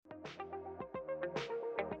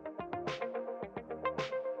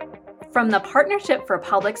From the Partnership for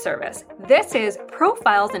Public Service, this is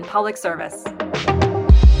Profiles in Public Service,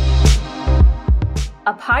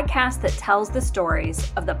 a podcast that tells the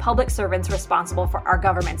stories of the public servants responsible for our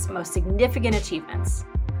government's most significant achievements.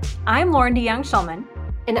 I'm Lauren DeYoung-Shulman.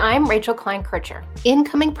 And I'm Rachel Klein-Kircher.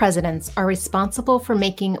 Incoming presidents are responsible for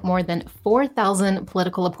making more than 4,000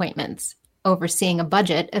 political appointments, overseeing a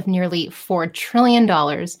budget of nearly $4 trillion,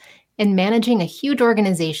 and managing a huge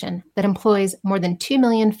organization that employs more than 2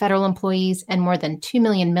 million federal employees and more than 2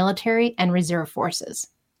 million military and reserve forces.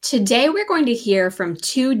 Today, we're going to hear from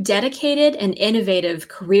two dedicated and innovative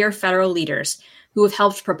career federal leaders who have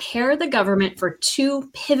helped prepare the government for two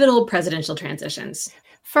pivotal presidential transitions.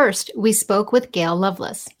 First, we spoke with Gail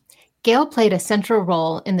Loveless. Gail played a central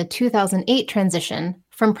role in the 2008 transition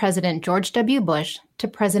from President George W. Bush to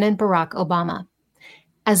President Barack Obama.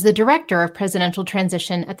 As the Director of Presidential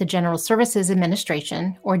Transition at the General Services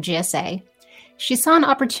Administration, or GSA, she saw an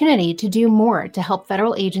opportunity to do more to help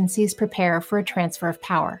federal agencies prepare for a transfer of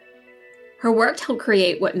power. Her work helped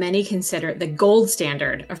create what many consider the gold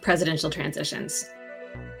standard of presidential transitions.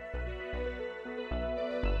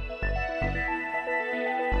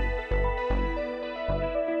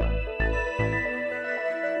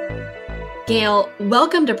 Gail,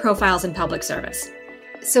 welcome to Profiles in Public Service.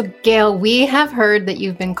 So, Gail, we have heard that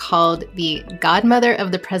you've been called the godmother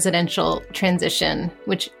of the presidential transition,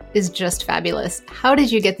 which is just fabulous. How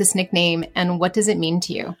did you get this nickname, and what does it mean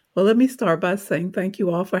to you? Well, let me start by saying thank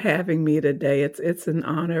you all for having me today. It's an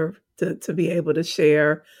honor to be able to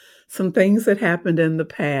share some things that happened in the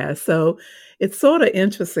past. So it's sort of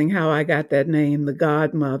interesting how I got that name, the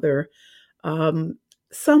godmother.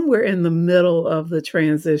 Somewhere in the middle of the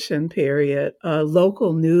transition period, a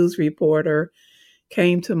local news reporter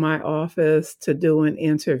came to my office to do an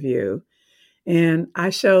interview. And I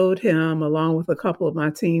showed him, along with a couple of my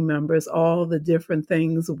team members, all the different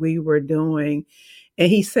things we were doing. And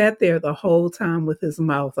he sat there the whole time with his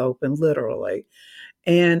mouth open, literally.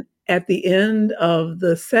 And at the end of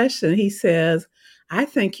the session, he says, "I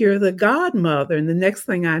think you're the godmother." And the next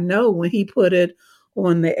thing I know, when he put it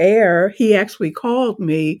on the air, he actually called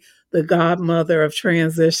me the godmother of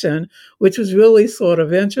transition, which was really sort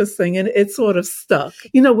of interesting. And it sort of stuck.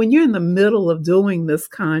 You know, when you're in the middle of doing this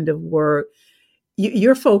kind of work,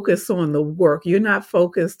 you're focused on the work. You're not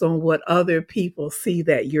focused on what other people see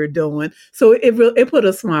that you're doing. So it put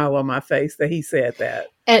a smile on my face that he said that.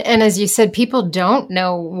 And as you said, people don't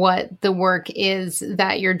know what the work is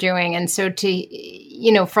that you're doing. And so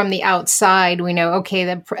from the outside, we know, okay,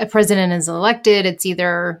 the president is elected. It's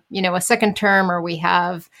either, a second term, or we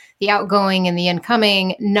have the outgoing and the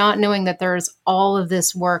incoming, not knowing that there's all of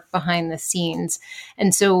this work behind the scenes.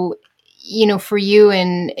 And so, for you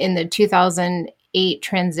in the 2008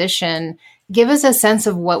 transition, give us a sense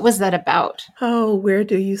of what was that about? Oh, where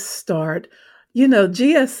do you start?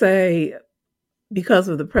 GSA, because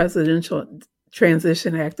of the Presidential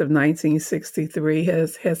Transition Act of 1963,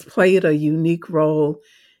 has played a unique role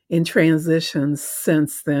in transitions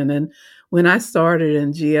since then. And when I started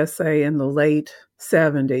in GSA in the late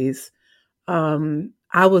 70s,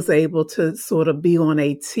 I was able to sort of be on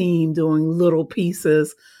a team doing little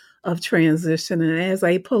pieces of transition. And as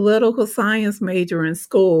a political science major in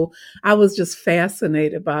school, I was just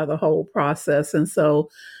fascinated by the whole process. And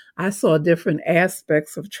so I saw different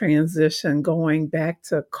aspects of transition going back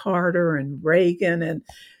to Carter and Reagan and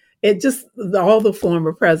all the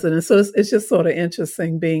former presidents. So it's just sort of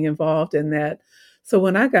interesting being involved in that. So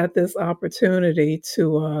when I got this opportunity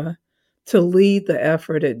to lead the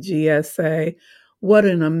effort at GSA, what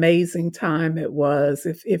an amazing time it was.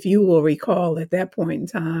 If you will recall, at that point in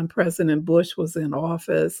time, President Bush was in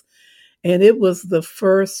office, and it was the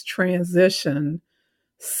first transition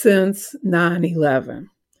since 9/11.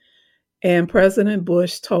 And President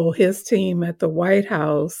Bush told his team at the White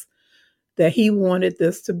House that he wanted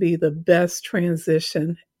this to be the best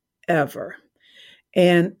transition ever.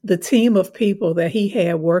 And the team of people that he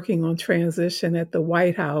had working on transition at the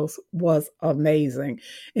White House was amazing.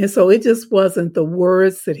 And so it just wasn't the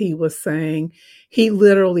words that he was saying. He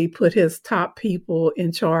literally put his top people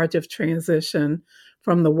in charge of transition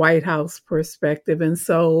from the White House perspective. And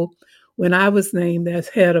so when I was named as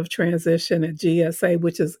head of transition at GSA,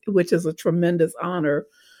 which is a tremendous honor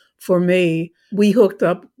for me, we hooked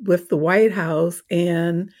up with the White House,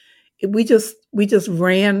 and we just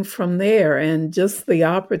ran from there. And just the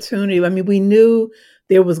opportunity, I mean, we knew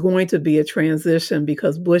there was going to be a transition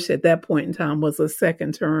because Bush at that point in time was a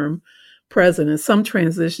second term president. Some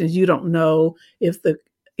transitions, you don't know if the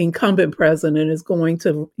incumbent president is going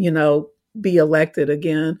to, be elected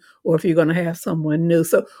again or if you're going to have someone new.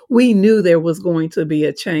 So we knew there was going to be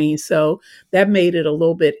a change. So that made it a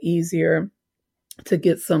little bit easier to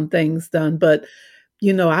get some things done. But,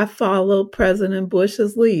 I followed President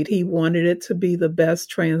Bush's lead. He wanted it to be the best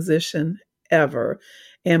transition ever.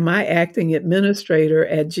 And my acting administrator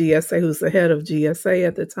at GSA, who's the head of GSA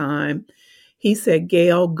at the time, he said,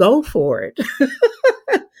 "Gail, go for it."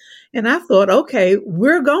 And I thought, okay,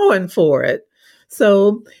 we're going for it.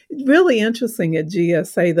 So really interesting at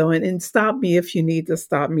GSA, though, and stop me if you need to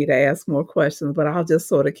stop me to ask more questions, but I'll just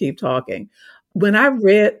sort of keep talking. When I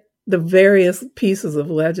read the various pieces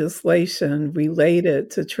of legislation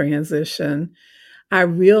related to transition, I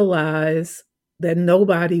realized that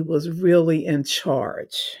nobody was really in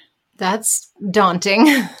charge. That's daunting.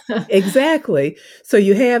 Exactly. So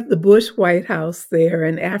you have the Bush White House there.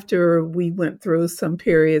 And after we went through some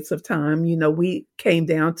periods of time, we came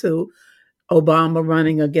down to Obama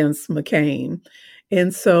running against McCain.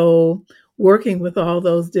 And so working with all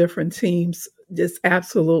those different teams, just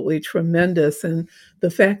absolutely tremendous. And the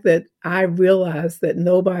fact that I realized that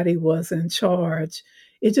nobody was in charge,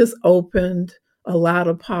 it just opened a lot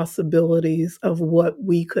of possibilities of what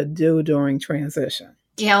we could do during transition.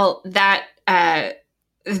 Gail,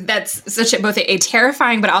 that's such both a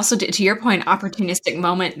terrifying, but also to your point, opportunistic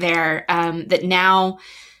moment there. That now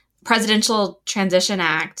Presidential Transition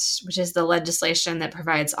Act, which is the legislation that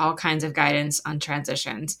provides all kinds of guidance on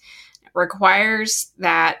transitions, requires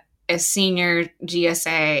that a senior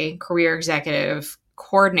GSA career executive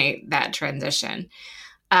coordinate that transition.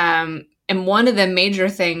 And one of the major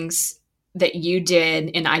things that you did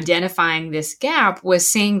in identifying this gap was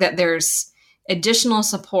seeing that there's additional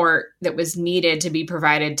support that was needed to be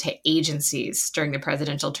provided to agencies during the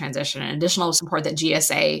presidential transition, and additional support that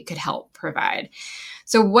GSA could help provide.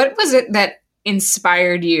 So what was it that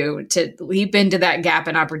inspired you to leap into that gap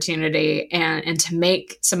in opportunity and to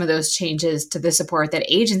make some of those changes to the support that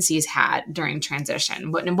agencies had during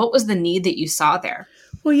transition? What was the need that you saw there?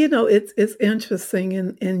 Well, it's interesting.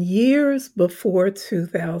 In years before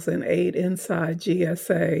 2008 inside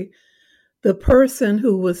GSA, the person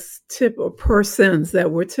who was or persons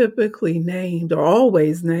that were typically named or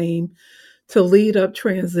always named to lead up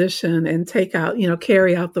transition and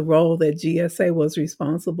carry out the role that GSA was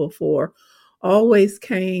responsible for always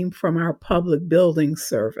came from our public building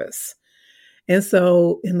service. And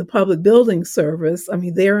so in the public building service,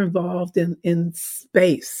 they're involved in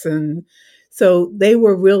space. And so they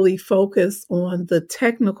were really focused on the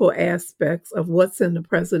technical aspects of what's in the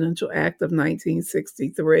Presidential Act of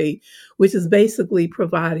 1963, which is basically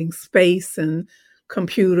providing space and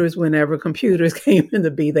computers whenever computers came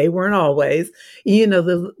into be. They weren't always,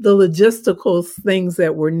 the logistical things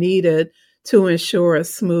that were needed to ensure a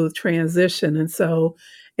smooth transition. And so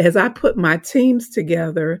as I put my teams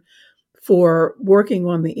together for working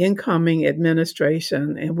on the incoming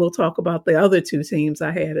administration, and we'll talk about the other two teams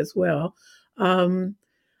I had as well,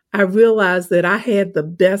 I realized that I had the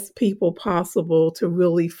best people possible to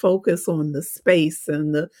really focus on the space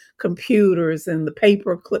and the computers and the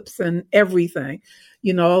paper clips and everything,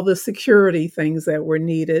 all the security things that were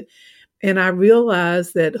needed. And I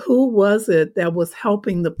realized that who was it that was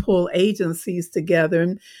helping to pull agencies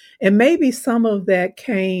together? And maybe some of that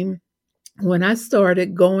came when I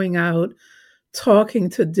started going out, talking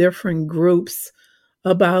to different groups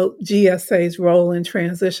about GSA's role in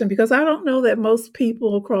transition, because I don't know that most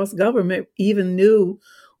people across government even knew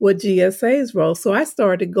what GSA's role. So I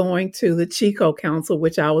started going to the CHICO Council,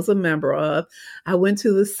 which I was a member of. I went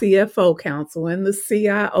to the CFO Council and the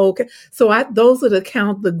CIO. So those are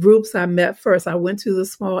the groups I met first. I went to the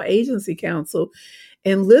Small Agency Council,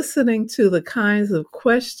 and listening to the kinds of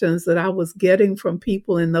questions that I was getting from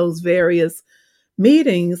people in those various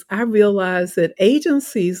meetings, I realized that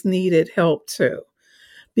agencies needed help too.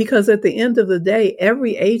 Because at the end of the day,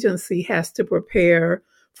 every agency has to prepare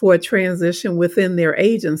for a transition within their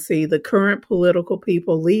agency, the current political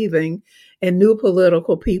people leaving and new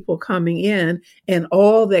political people coming in, and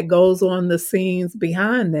all that goes on the scenes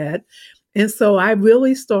behind that. And so I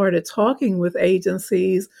really started talking with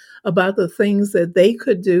agencies about the things that they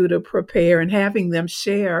could do to prepare and having them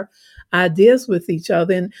share ideas with each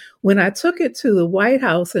other. And when I took it to the White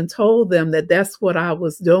House and told them that that's what I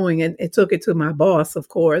was doing, and it took it to my boss, of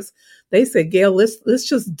course, they said, "Gail, let's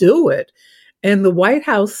just do it." And the White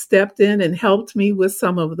House stepped in and helped me with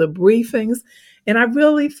some of the briefings. And I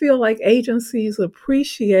really feel like agencies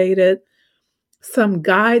appreciated some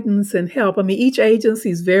guidance and help. Each agency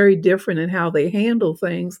is very different in how they handle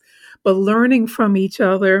things, but learning from each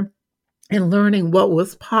other and learning what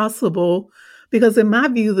was possible, because in my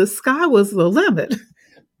view, the sky was the limit.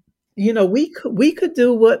 we could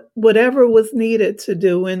do whatever was needed to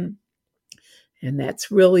do, and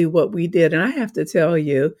that's really what we did. And I have to tell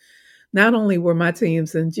you, not only were my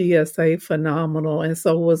teams in GSA phenomenal, and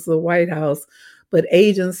so was the White House, but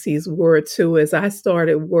agencies were too, as I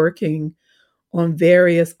started working on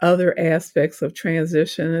various other aspects of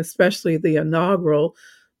transition, especially the inaugural.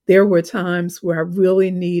 There were times where I really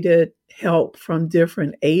needed help from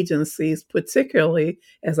different agencies, particularly,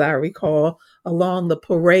 as I recall, along the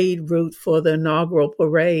parade route for the inaugural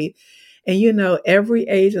parade. And, every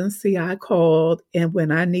agency I called, and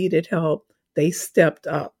when I needed help, they stepped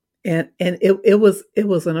up. And it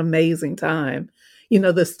was an amazing time.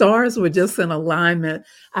 The stars were just in alignment.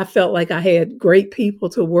 I felt like I had great people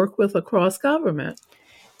to work with across government.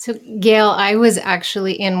 So, Gail, I was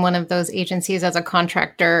actually in one of those agencies as a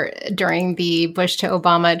contractor during the Bush to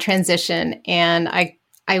Obama transition. And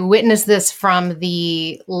I witnessed this from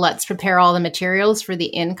the let's prepare all the materials for the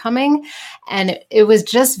incoming. And it was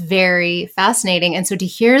just very fascinating. And so to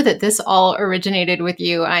hear that this all originated with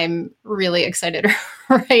you, I'm really excited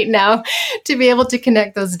right now to be able to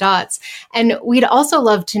connect those dots. And we'd also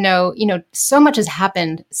love to know, so much has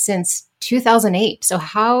happened since 2008. So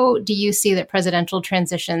how do you see that presidential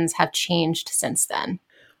transitions have changed since then?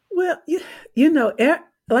 Well,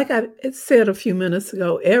 like I said a few minutes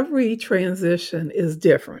ago, every transition is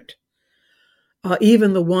different.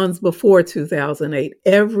 Even the ones before 2008,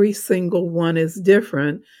 every single one is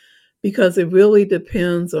different because it really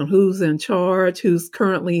depends on who's in charge, who's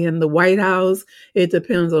currently in the White House. It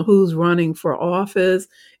depends on who's running for office.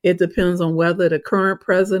 It depends on whether the current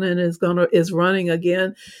president is running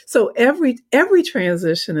again. So every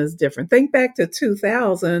transition is different. Think back to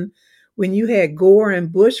 2000 when you had Gore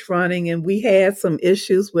and Bush running, and we had some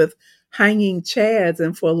issues with hanging chads,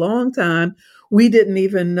 and for a long time we didn't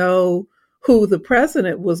even know who the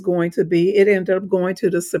president was going to be. It ended up going to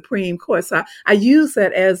the Supreme Court. So I use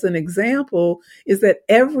that as an example, is that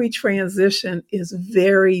every transition is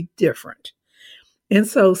very different. And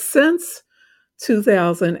so since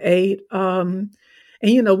 2008, and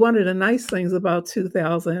one of the nice things about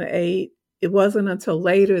 2008, it wasn't until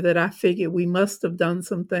later that I figured we must have done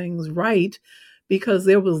some things right, because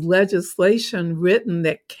there was legislation written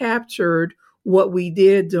that captured what we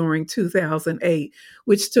did during 2008,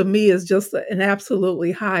 which to me is just an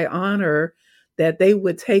absolutely high honor that they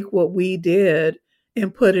would take what we did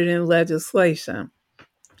and put it in legislation.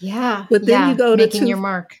 Yeah. But then you go making your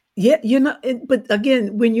mark. Yeah, but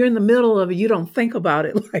again, when you're in the middle of it, you don't think about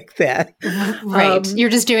it like that. Right. You're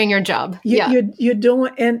just doing your job. You're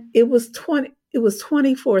doing, and it was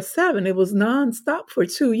 24/7. It was nonstop for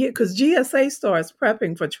 2 years, because GSA starts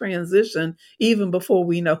prepping for transition even before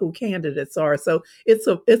we know who candidates are. So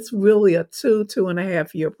it's really a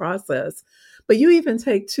 2.5 year process. But you even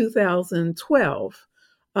take 2012.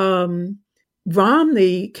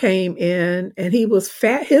 Romney came in, and he was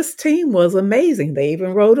fat. His team was amazing. They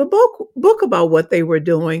even wrote a book about what they were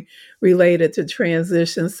doing related to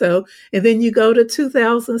transition. So, and then you go to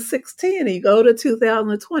 2016 and you go to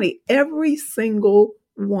 2020. Every single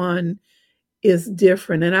one is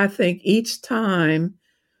different. And I think each time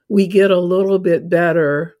we get a little bit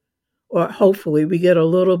better, or hopefully we get a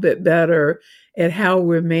little bit better at how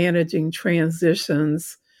we're managing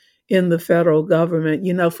transitions in the federal government.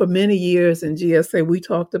 For many years in GSA, we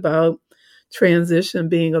talked about transition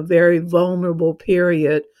being a very vulnerable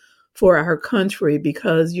period for our country,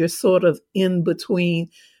 because you're sort of in between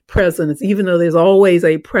presidents. Even though there's always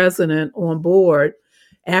a president on board,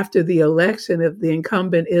 after the election, if the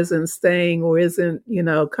incumbent isn't staying or isn't,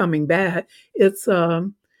 coming back, it's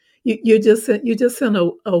you're just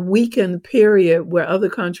in a weakened period where other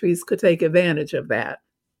countries could take advantage of that.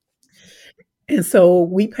 And so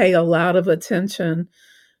we pay a lot of attention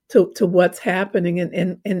to what's happening,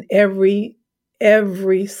 and every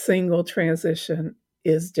single transition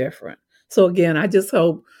is different. So again, I just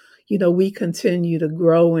hope, we continue to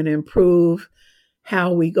grow and improve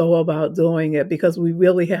how we go about doing it, because we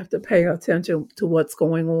really have to pay attention to what's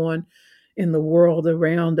going on in the world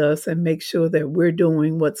around us and make sure that we're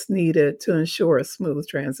doing what's needed to ensure a smooth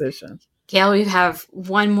transition. Gail, we have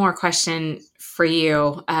one more question for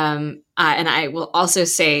you. And I will also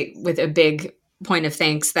say, with a big point of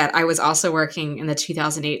thanks, that I was also working in the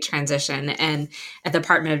 2008 transition and at the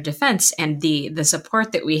Department of Defense, and the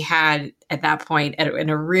support that we had at that point in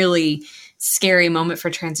a really scary moment for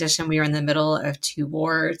transition. We were in the middle of 2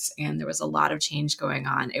 wars, and there was a lot of change going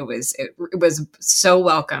on. It was so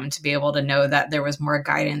welcome to be able to know that there was more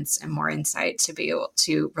guidance and more insight to be able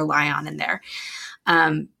to rely on in there.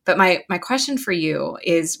 But my question for you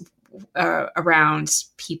is around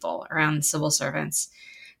people, around civil servants.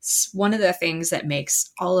 One of the things that makes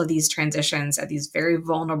all of these transitions at these very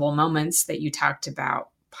vulnerable moments that you talked about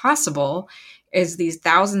possible is these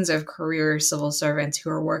thousands of career civil servants who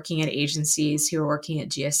are working at agencies, who are working at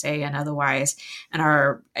GSA and otherwise, and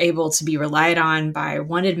are able to be relied on by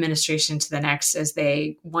one administration to the next as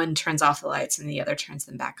one turns off the lights and the other turns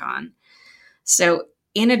them back on. So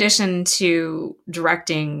in addition to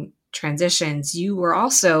directing transitions, you were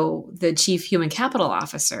also the chief human capital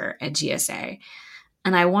officer at GSA.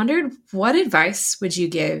 And I wondered, what advice would you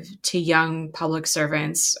give to young public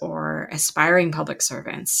servants or aspiring public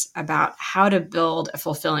servants about how to build a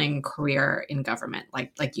fulfilling career in government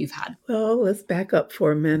like you've had? Well, let's back up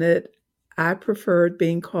for a minute. I preferred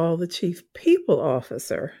being called the chief people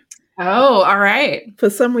officer. Oh, all right. For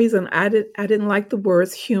some reason, I didn't like the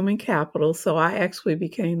words human capital, so I actually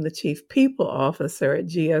became the chief people officer at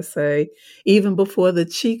GSA even before the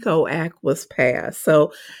Chico Act was passed.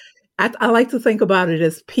 So I like to think about it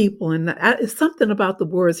as people, and it's something about the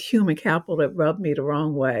words human capital that rubbed me the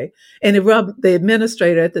wrong way. And it rubbed the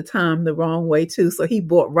administrator at the time the wrong way too, so he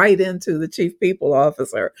bought right into the chief people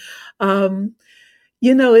officer.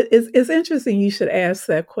 It's interesting you should ask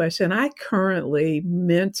that question. I currently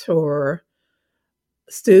mentor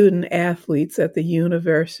student athletes at the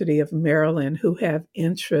University of Maryland who have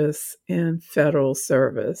interests in federal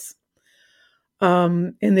service.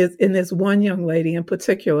 And there's one young lady in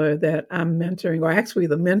particular that I'm mentoring, or actually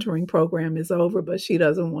the mentoring program is over, but she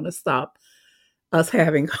doesn't want to stop us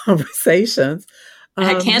having conversations.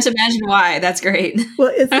 I can't imagine why. That's great.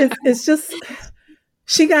 Well, it's just,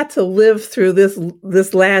 she got to live through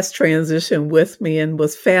this last transition with me and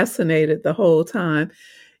was fascinated the whole time.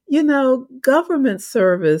 Government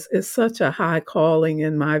service is such a high calling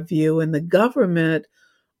in my view, and the government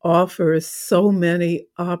offers so many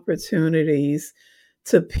opportunities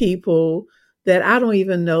to people that I don't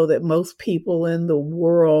even know that most people in the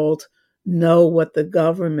world know what the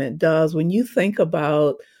government does. When you think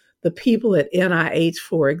about the people at NIH,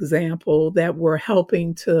 for example, that were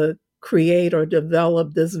helping to create or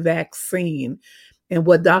develop this vaccine, and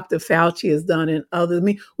what Dr. Fauci has done and others. I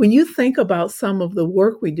mean, when you think about some of the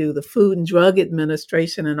work we do, the Food and Drug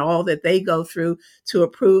Administration and all that they go through to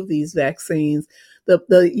approve these vaccines,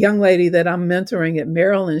 the young lady that I'm mentoring at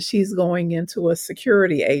Maryland, she's going into a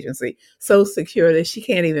security agency, so secure that she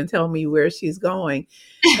can't even tell me where she's going.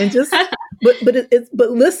 And just,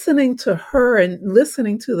 but listening to her and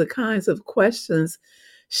listening to the kinds of questions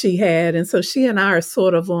she had. And so she and I are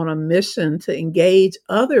sort of on a mission to engage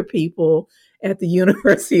other people at the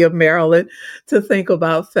University of Maryland to think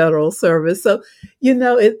about federal service. So,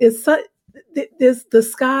 it's such, the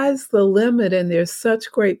sky's the limit, and there's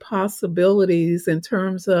such great possibilities in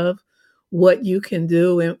terms of what you can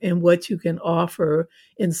do and what you can offer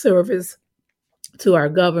in service to our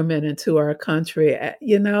government and to our country.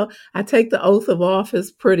 I take the oath of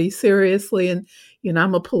office pretty seriously, and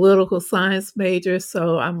I'm a political science major,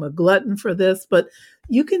 so I'm a glutton for this, but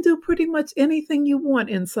you can do pretty much anything you want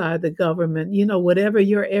inside the government, whatever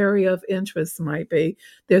your area of interest might be.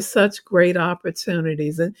 There's such great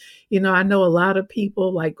opportunities. And, I know a lot of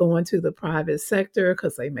people like going to the private sector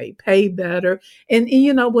because they may pay better. And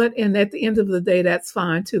you know what? And at the end of the day, that's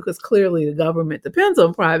fine too, because clearly the government depends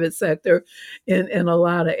on private sector in a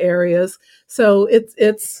lot of areas. So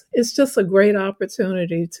it's just a great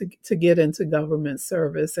opportunity to get into government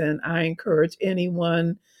service. And I encourage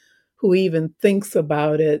anyone who even thinks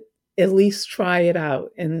about it, at least try it out.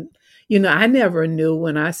 And, I never knew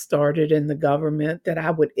when I started in the government that I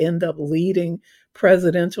would end up leading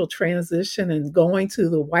presidential transition and going to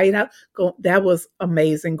the White House. That was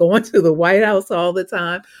amazing. Going to the White House all the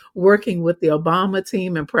time, working with the Obama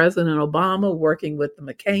team and President Obama, working with the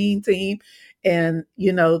McCain team, and,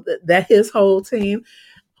 that his whole team.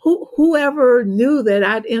 Whoever knew that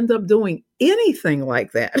I'd end up doing anything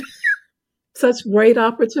like that? Such great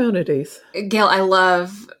opportunities. Gail, I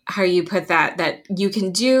love how you put that you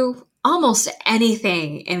can do almost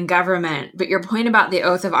anything in government, but your point about the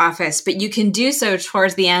oath of office, but you can do so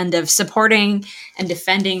towards the end of supporting and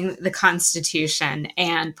defending the Constitution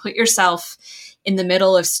and put yourself in the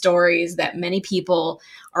middle of stories that many people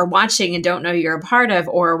are watching and don't know you're a part of,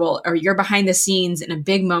 or you're behind the scenes in a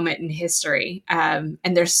big moment in history. And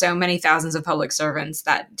there's so many thousands of public servants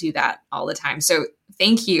that do that all the time. So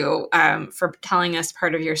thank you for telling us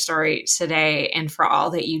part of your story today, and for all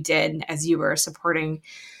that you did as you were supporting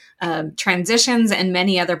transitions and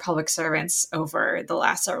many other public servants over the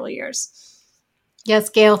last several years. Yes,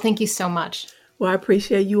 Gail, thank you so much. Well, I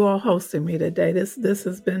appreciate you all hosting me today. This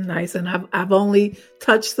has been nice, and I've only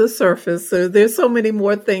touched the surface, so there's so many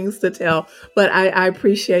more things to tell. But I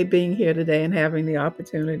appreciate being here today and having the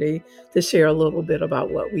opportunity to share a little bit about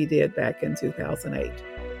what we did back in 2008.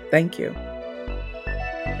 Thank you.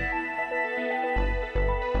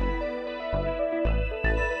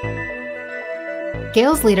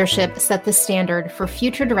 Gail's leadership set the standard for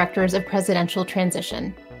future directors of presidential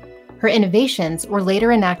transition. Her innovations were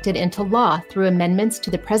later enacted into law through amendments to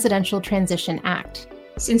the Presidential Transition Act.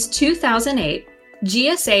 Since 2008,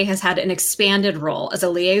 GSA has had an expanded role as a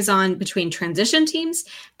liaison between transition teams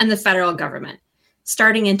and the federal government.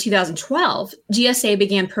 Starting in 2012, GSA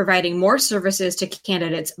began providing more services to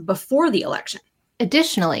candidates before the election.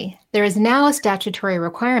 Additionally, there is now a statutory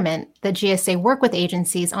requirement that GSA work with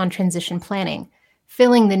agencies on transition planning,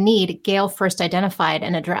 filling the need Gail first identified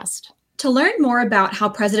and addressed. To learn more about how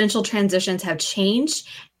presidential transitions have changed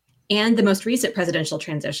and the most recent presidential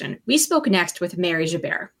transition, we spoke next with Mary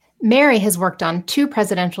Joubert. Mary has worked on 2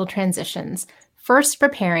 presidential transitions, first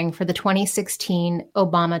preparing for the 2016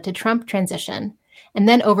 Obama to Trump transition, and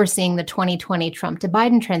then overseeing the 2020 Trump to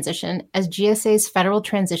Biden transition as GSA's Federal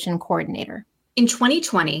Transition Coordinator. In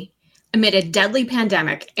 2020, amid a deadly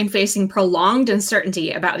pandemic and facing prolonged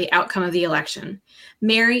uncertainty about the outcome of the election,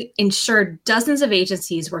 Mary ensured dozens of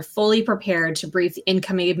agencies were fully prepared to brief the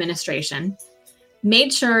incoming administration,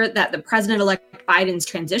 made sure that the President-elect Biden's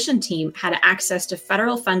transition team had access to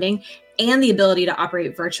federal funding and the ability to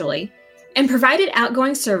operate virtually, and provided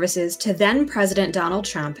outgoing services to then President Donald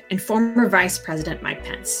Trump and former Vice President Mike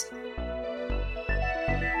Pence.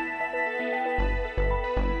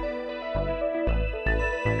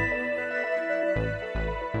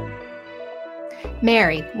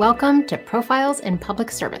 Mary, welcome to Profiles in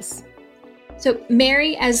Public Service. So,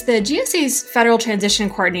 Mary, as the GSA's Federal Transition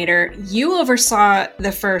Coordinator, you oversaw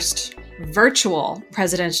the first virtual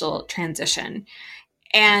presidential transition.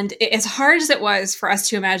 And as hard as it was for us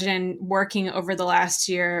to imagine working over the last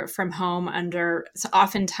year from home under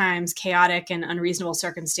oftentimes chaotic and unreasonable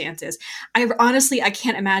circumstances, I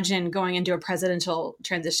can't imagine going into a presidential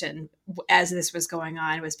transition as this was going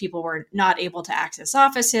on, as people were not able to access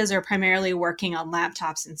offices or primarily working on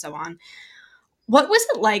laptops and so on. What was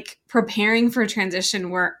it like preparing for a transition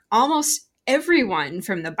where almost everyone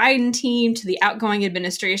from the Biden team to the outgoing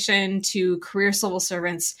administration to career civil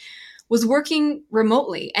servants was working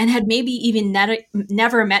remotely and had maybe even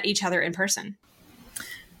never met each other in person?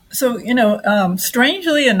 So,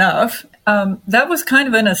 strangely enough, that was kind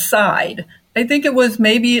of an aside. I think it was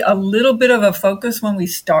maybe a little bit of a focus when we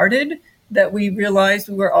started that we realized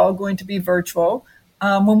we were all going to be virtual.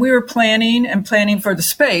 When we were planning for the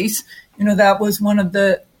space, that was one of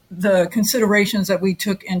the considerations that we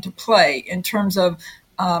took into play in terms of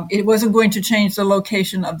it wasn't going to change the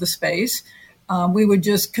location of the space. We would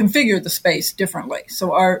just configure the space differently.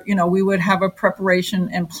 So we would have a preparation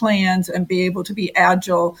and plans and be able to be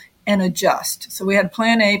agile and adjust. So we had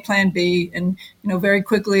plan A, plan B, and, very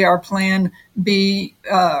quickly our plan B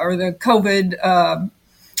or the COVID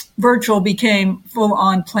virtual became full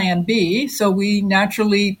on plan B. So we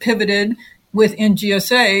naturally pivoted within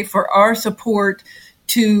GSA for our support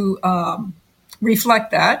to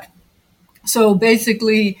reflect that. So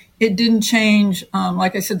basically it didn't change,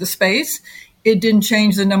 like I said, the space. It didn't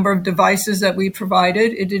change the number of devices that we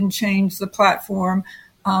provided. It didn't change the platform.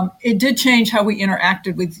 It did change how we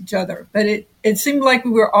interacted with each other, but it seemed like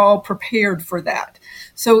we were all prepared for that.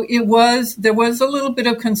 So there was a little bit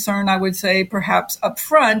of concern, I would say, perhaps up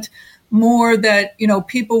front, more that,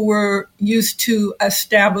 people were used to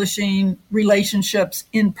establishing relationships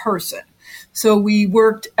in person. So we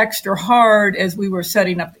worked extra hard as we were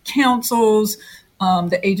setting up the councils,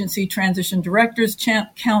 the Agency Transition Directors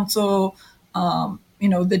Council,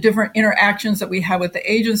 the different interactions that we had with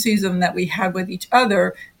the agencies and that we had with each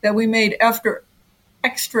other, that we made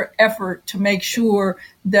extra effort to make sure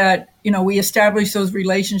that, we established those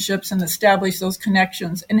relationships and established those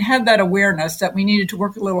connections and had that awareness that we needed to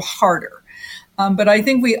work a little harder. But I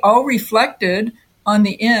think we all reflected on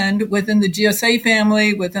the end within the GSA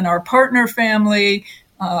family, within our partner family,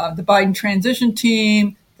 the Biden transition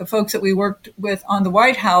team, the folks that we worked with on the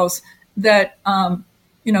White House, that,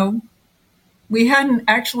 we hadn't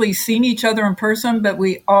actually seen each other in person, but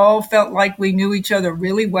we all felt like we knew each other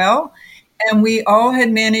really well. And we all had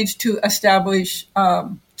managed to establish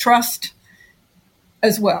trust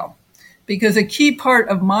as well. Because a key part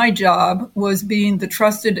of my job was being the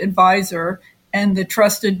trusted advisor and the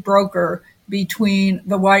trusted broker between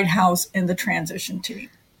the White House and the transition team.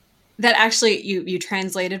 That actually, you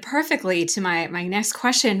translated perfectly to my next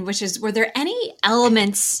question, which is, were there any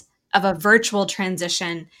elements of a virtual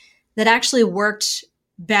transition that actually worked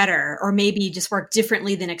better or maybe just worked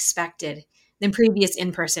differently than expected than previous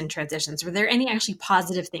in-person transitions? Were there any actually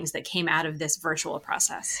positive things that came out of this virtual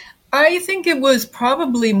process? I think it was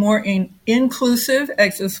probably more inclusive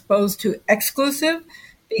as opposed to exclusive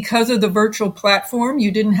because of the virtual platform.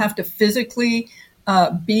 You didn't have to physically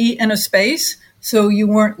be in a space, so you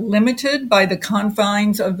weren't limited by the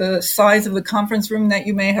confines of the size of the conference room that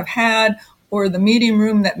you may have had or the meeting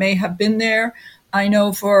room that may have been there. I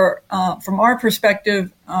know from our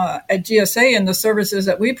perspective at GSA and the services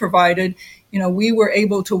that we provided, we were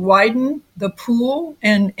able to widen the pool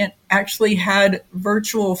and actually had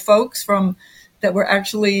virtual folks that were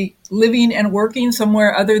actually living and working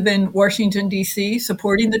somewhere other than Washington, D.C.,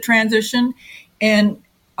 supporting the transition. And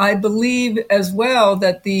I believe as well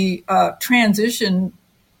that the transition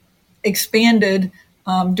expanded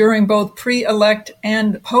during both pre-elect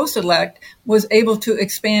and post-elect, was able to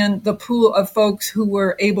expand the pool of folks who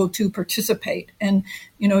were able to participate. And,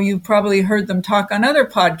 you've probably heard them talk on other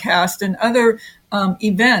podcasts and other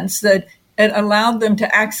events that it allowed them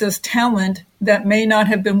to access talent that may not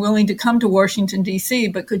have been willing to come to Washington, D.C.,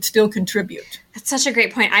 but could still contribute. That's such a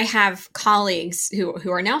great point. I have colleagues who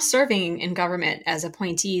are now serving in government as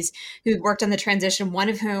appointees who worked on the transition, one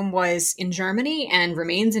of whom was in Germany and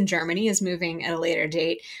remains in Germany, is moving at a later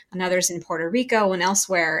date. Another's in Puerto Rico and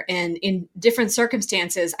elsewhere. And in different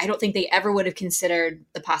circumstances, I don't think they ever would have considered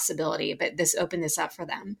the possibility, but this opened this up for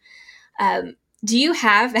them. Do you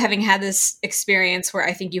having had this experience where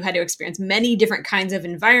I think you had to experience many different kinds of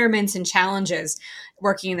environments and challenges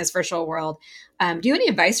working in this virtual world, do you have any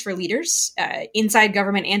advice for leaders inside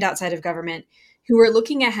government and outside of government who are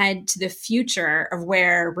looking ahead to the future of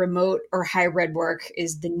where remote or hybrid work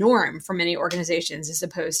is the norm for many organizations as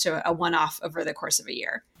opposed to a one-off over the course of a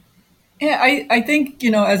year? Yeah, I think,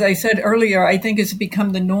 as I said earlier, I think it's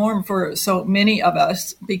become the norm for so many of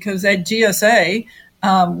us because at GSA,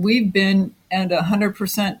 we've been at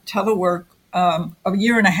 100% telework a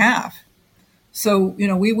year and a half. So,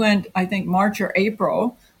 we went, I think, March or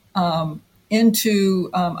April into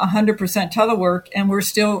 100% telework, and we're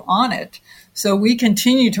still on it. So we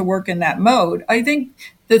continue to work in that mode. I think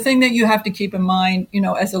the thing that you have to keep in mind,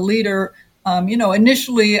 as a leader,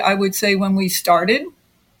 initially, I would say when we started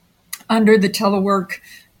under the telework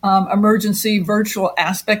emergency virtual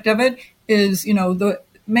aspect of it is, the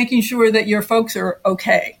making sure that your folks are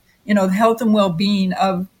okay. The health and well-being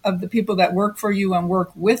of the people that work for you and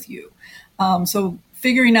work with you. So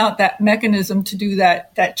figuring out that mechanism to do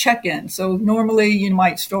that check-in. So normally you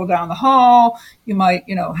might stroll down the hall, you might,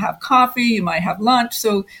 have coffee, you might have lunch.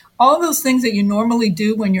 So all those things that you normally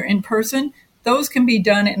do when you're in person, those can be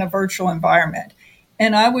done in a virtual environment.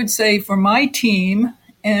 And I would say for my team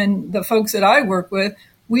and the folks that I work with,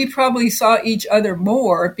 we probably saw each other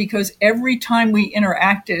more because every time we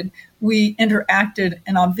interacted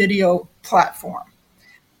in a video platform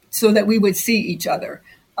so that we would see each other.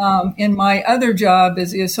 In my other job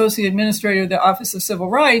as the Associate Administrator of the Office of Civil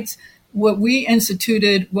Rights, what we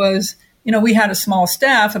instituted was, we had a small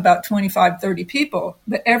staff, about 25, 30 people,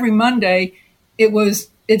 but every Monday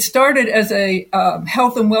it started as a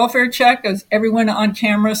health and welfare check, as everyone on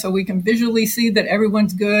camera, so we can visually see that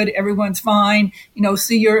everyone's good, everyone's fine,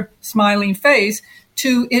 see your smiling face,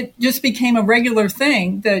 to it just became a regular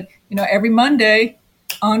thing that, every Monday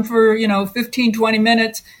on for, 15, 20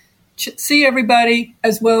 minutes, see everybody,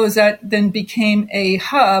 as well as that then became a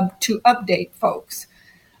hub to update folks.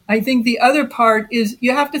 I think the other part is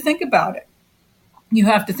you have to think about it. You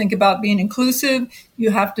have to think about being inclusive. You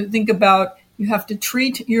have to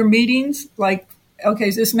treat your meetings like, okay,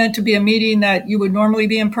 is this meant to be a meeting that you would normally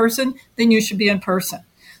be in person? Then you should be in person.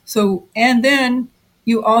 So, and then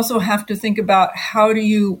you also have to think about how do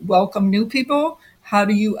you welcome new people? How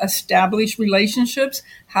do you establish relationships?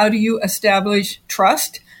 How do you establish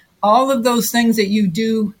trust? All of those things that you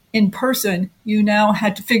do in person, you now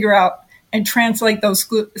had to figure out and translate those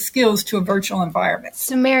skills to a virtual environment.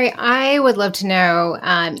 So, Mary, I would love to know,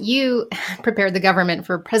 you prepared the government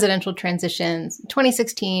for presidential transitions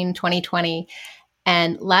 2016, 2020,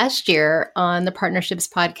 and last year on the Partnerships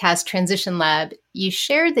Podcast Transition Lab, you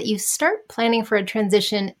shared that you start planning for a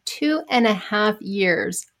transition 2.5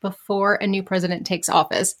 years before a new president takes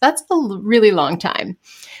office. That's a really long time.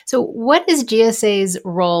 So what is GSA's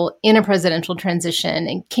role in a presidential transition?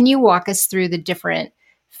 And can you walk us through the different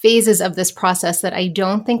phases of this process that I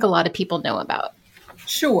don't think a lot of people know about?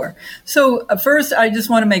 Sure. So first, I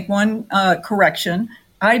just want to make one correction.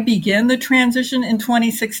 I began the transition in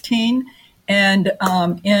 2016, and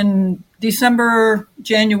in December,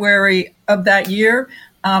 January of that year,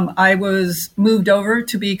 I was moved over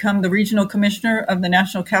to become the regional commissioner of the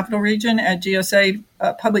National Capital Region at GSA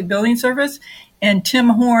Public Building Service, and Tim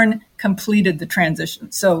Horn completed the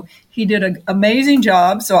transition. So he did an amazing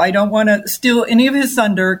job. So I don't want to steal any of his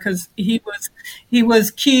thunder, because he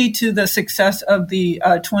was key to the success of the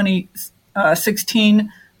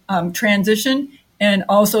 2016 transition, and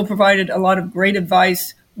also provided a lot of great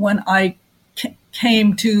advice when I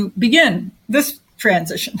came to begin this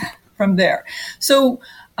transition from there. So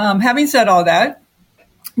having said all that,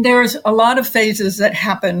 there's a lot of phases that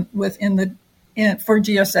happen for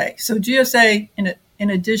GSA. So GSA, in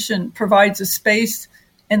addition, provides the space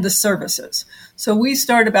and the services. So we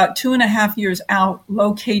start about 2.5 years out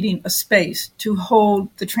locating a space to hold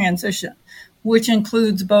the transition, which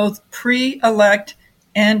includes both pre-elect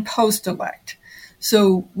and post-elect.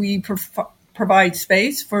 So we provide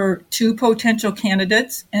space for 2 potential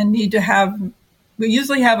candidates, and we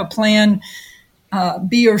usually have a plan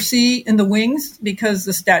B or C in the wings, because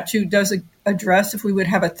the statute does address if we would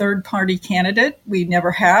have a third-party candidate. We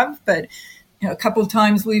never have, but a couple of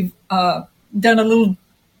times we've done a little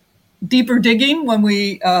deeper digging when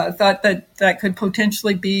we thought that could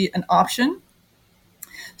potentially be an option.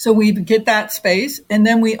 So we get that space, and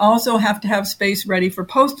then we also have to have space ready for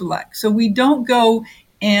post-elect. So we don't go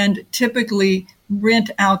and typically rent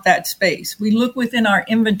out that space. We look within our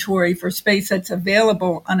inventory for space that's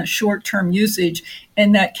available on a short-term usage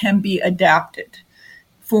and that can be adapted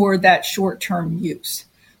for that short-term use.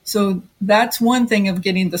 So that's one thing of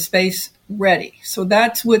getting the space ready. So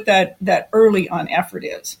that's what that early on effort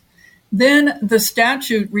is. Then the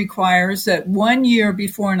statute requires that 1 year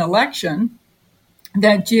before an election,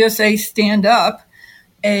 that GSA stand up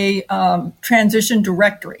a transition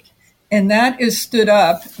directory. And that is stood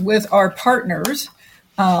up with our partners,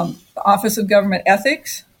 the Office of Government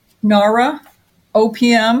Ethics, NARA,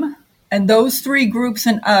 OPM, and those 3 groups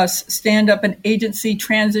and us stand up an agency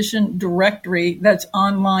transition directory that's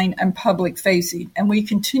online and public facing. And we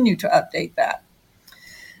continue to update that.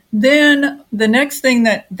 Then the next thing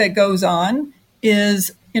that goes on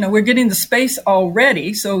is, we're getting the space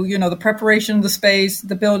already. So, the preparation of the space,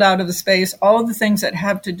 the build out of the space, all of the things that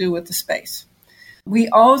have to do with the space. We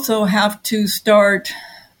also have to start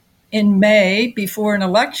in May before an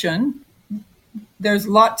election. There's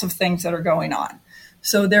lots of things that are going on.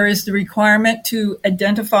 So there is the requirement to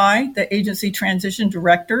identify the agency transition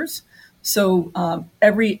directors. So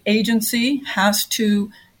every agency has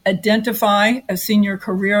to identify a senior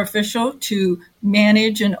career official to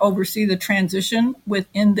manage and oversee the transition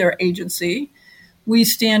within their agency. We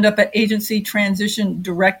stand up an Agency Transition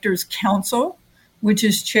Directors Council, which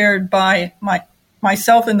is chaired by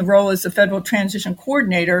myself in the role as the Federal Transition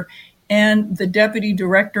Coordinator and the Deputy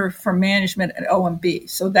Director for Management at OMB.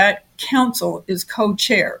 So that council is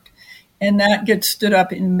co-chaired, and that gets stood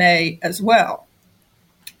up in May as well.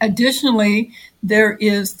 Additionally, there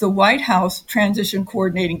is the White House Transition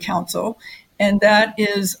Coordinating Council, and that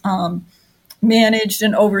is managed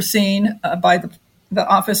and overseen by the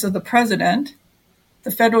Office of the President.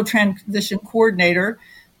 The Federal Transition Coordinator,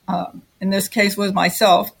 in this case was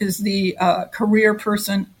myself, is the career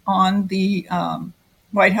person on the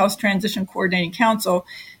White House Transition Coordinating Council.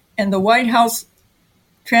 And the White House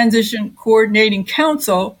Transition Coordinating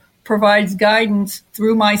Council provides guidance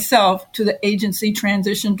through myself to the agency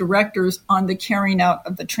transition directors on the carrying out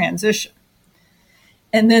of the transition.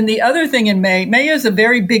 And then the other thing in May is a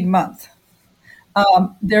very big month.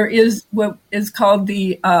 There is what is called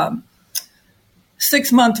the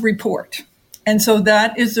 6-month report. And so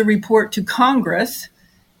that is the report to Congress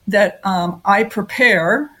that I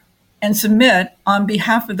prepare and submit on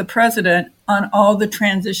behalf of the president on all the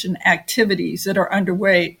transition activities that are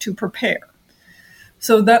underway to prepare.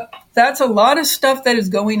 So that's a lot of stuff that is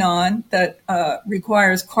going on that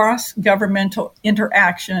requires cross-governmental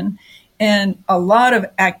interaction and a lot of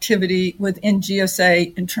activity within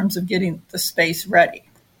GSA in terms of getting the space ready.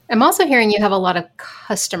 I'm also hearing you have a lot of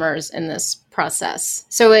customers in this process.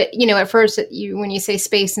 So, at first, when you say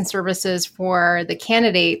space and services for the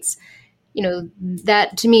candidates,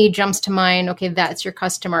 that to me jumps to mind, okay, that's your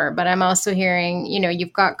customer. But I'm also hearing,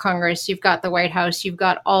 you've got Congress, you've got the White House, you've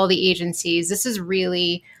got all the agencies. This is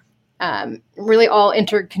really, really all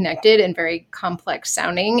interconnected and very complex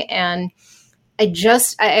sounding. And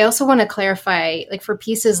I also want to clarify, like for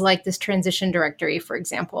pieces like this transition directory, for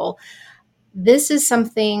example, this is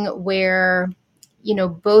something where,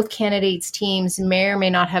 both candidates' teams may or may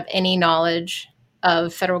not have any knowledge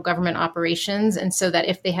of federal government operations. And so that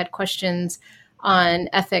if they had questions on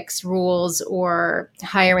ethics rules or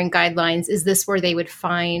hiring guidelines, is this where they would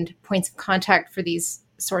find points of contact for these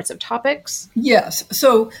sorts of topics? Yes.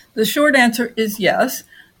 So the short answer is yes.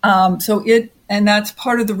 And that's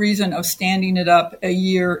part of the reason of standing it up a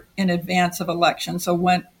year in advance of election. So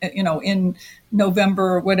when, in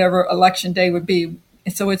November, whatever election day would be,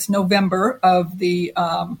 so it's November of the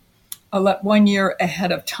 1 year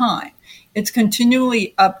ahead of time. It's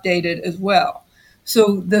continually updated as well.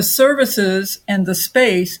 So the services and the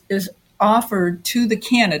space is offered to the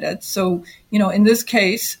candidates. So, in this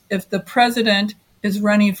case, if the president is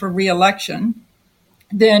running for re-election,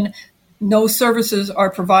 then no services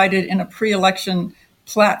are provided in a pre-election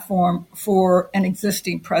platform for an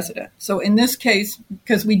existing president. So in this case,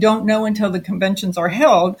 because we don't know until the conventions are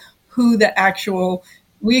held who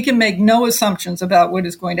we can make no assumptions about what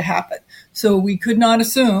is going to happen. So we could not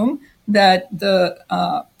assume that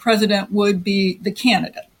the president would be the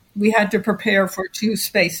candidate. We had to prepare for 2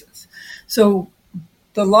 spaces. So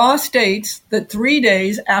the law states that 3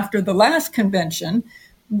 days after the last convention,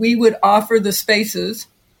 we would offer the spaces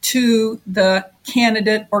to the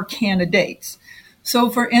candidate or candidates. So,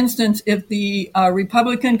 for instance, if the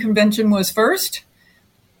Republican convention was first,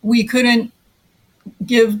 we couldn't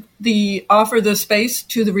offer the space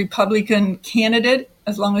to the Republican candidate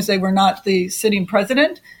as long as they were not the sitting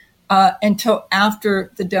president until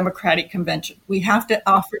after the Democratic convention. We have to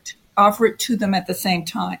offer it to them at the same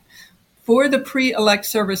time. For the pre-elect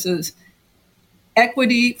services,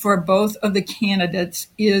 equity for both of the candidates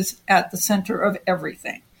is at the center of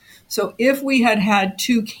everything. So if we had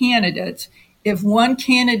 2 candidates, if one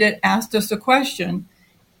candidate asked us a question,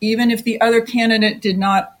 even if the other candidate did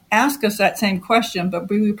not ask us that same question, but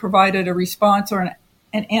we provided a response or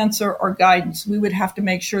an answer or guidance, we would have to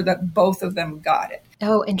make sure that both of them got it.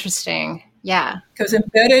 Oh, interesting. Yeah. Because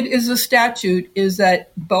embedded is a statute is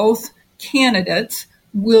that both candidates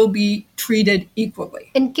will be treated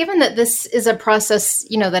equally. And given that this is a process,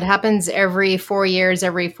 that happens every 4 years,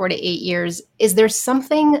 every 4 to 8 years, is there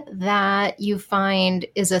something that you find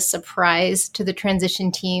is a surprise to the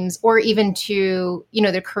transition teams or even to,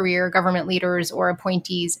 the career government leaders or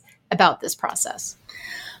appointees about this process?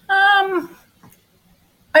 I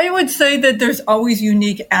would say that there's always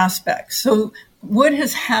unique aspects. So what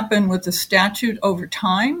has happened with the statute over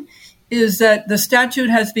time is that the statute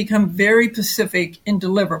has become very specific in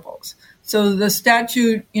deliverables. So the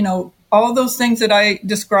statute, all those things that I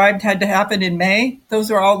described had to happen in May,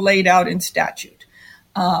 those are all laid out in statute.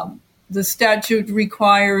 The statute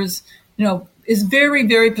requires, is very,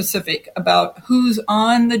 very specific about who's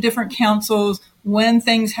on the different councils, when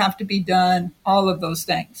things have to be done, all of those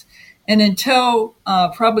things. And until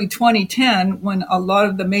probably 2010, when a lot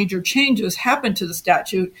of the major changes happened to the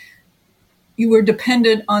statute, you were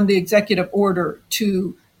dependent on the executive order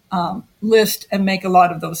to list and make a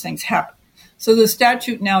lot of those things happen. So the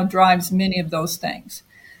statute now drives many of those things.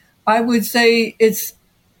 I would say it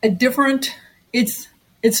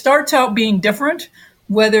starts out being different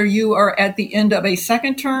whether you are at the end of a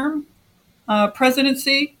second term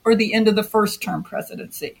presidency or the end of the first term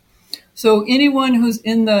presidency. So anyone who's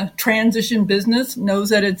in the transition business knows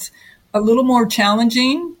that it's a little more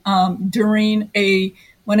challenging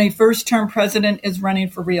when a first-term president is running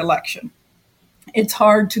for re-election. It's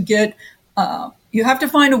hard to get, you have to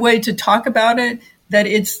find a way to talk about it, that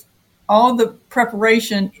it's all the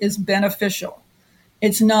preparation is beneficial.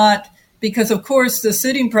 It's not, because of course the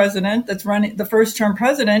sitting president that's running, the first-term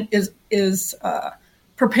president is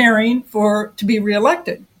preparing to be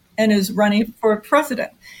re-elected and is running for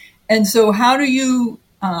president. And so how do you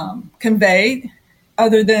convey,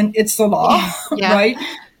 other than it's the law, yeah. Right?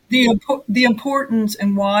 The importance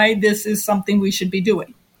and why this is something we should be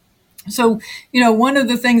doing. So, one of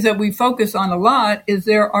the things that we focus on a lot is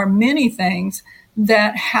there are many things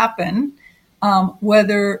that happen,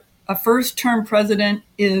 whether a first-term president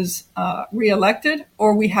is reelected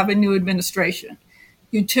or we have a new administration.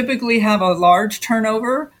 You typically have a large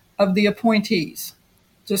turnover of the appointees.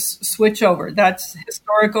 Just switch over. That's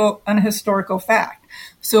an historical fact.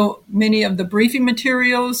 So many of the briefing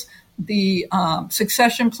materials, the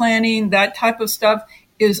succession planning, that type of stuff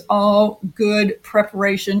is all good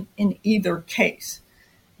preparation in either case.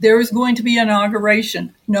 There is going to be an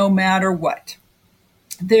inauguration no matter what.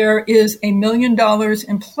 There is $1 million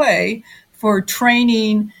in play for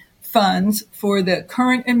training funds for the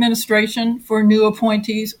current administration, for new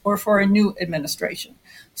appointees, or for a new administration.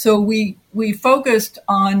 So we focused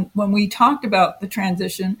on, when we talked about the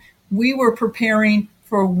transition, we were preparing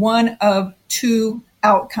for one of 2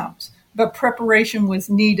 outcomes, but preparation was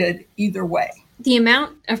needed either way. The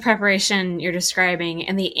amount of preparation you're describing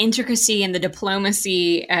and the intricacy and the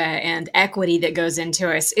diplomacy and equity that goes into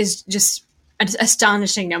it is just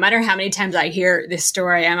astonishing. No matter how many times I hear this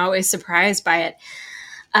story, I'm always surprised by it.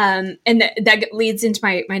 And that leads into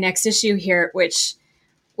my next issue here, which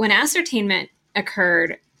when ascertainment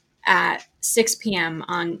occurred at 6 p.m.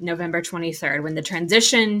 on November 23rd, when the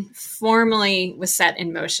transition formally was set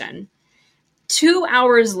in motion, 2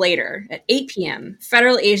 hours later, at 8 p.m.,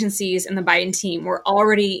 federal agencies and the Biden team were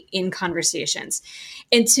already in conversations.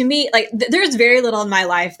 And to me, like, there's very little in my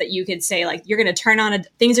life that you could say, like, you're going to turn on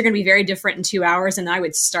things are going to be very different in 2 hours, and I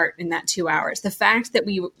would start in that 2 hours. The fact that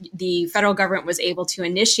the federal government was able to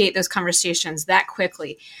initiate those conversations that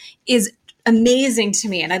quickly is amazing to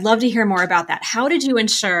me. And I'd love to hear more about that. How did you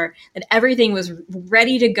ensure that everything was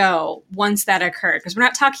ready to go once that occurred? Because we're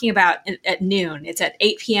not talking about at noon. It's at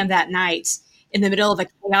 8 p.m. that night in the middle of a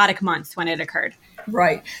chaotic month when it occurred.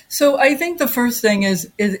 Right. So I think the first thing is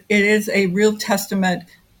it is a real testament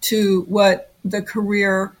to what the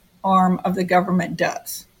career arm of the government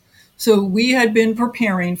does. So we had been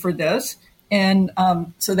preparing for this. And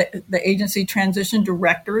so the agency transition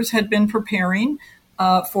directors had been preparing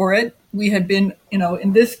for it. We had been,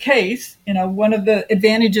 in this case, one of the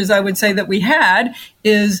advantages I would say that we had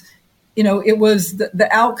is, it was the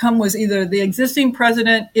outcome was either the existing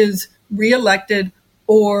president is reelected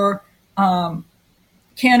or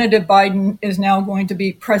candidate Biden is now going to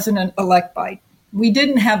be President-elect Biden. We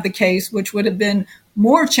didn't have the case, which would have been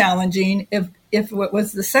more challenging if it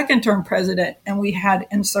was the second-term president and we had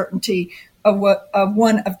uncertainty of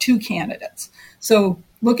one of two candidates. So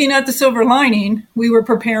looking at the silver lining, we were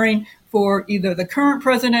preparing for either the current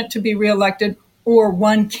president to be reelected or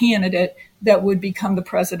one candidate that would become the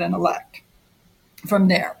president-elect from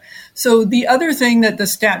there. So the other thing that the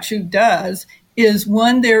statute does is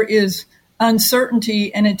when there is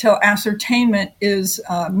uncertainty and until ascertainment is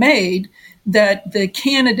made that the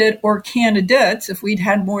candidate or candidates, if we'd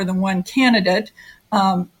had more than one candidate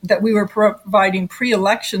that we were providing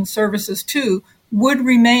pre-election services to, would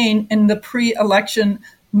remain in the pre-election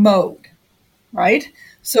mode, right?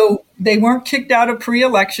 So they weren't kicked out of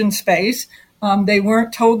pre-election space. They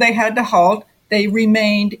weren't told they had to halt. They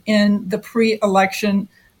remained in the pre-election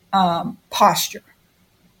posture.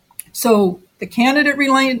 So the candidate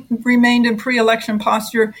remained in pre-election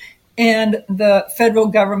posture, and the federal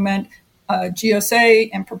government,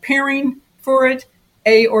 GSA, and preparing for it,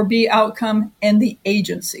 A or B outcome, and the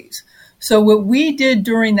agencies. So what we did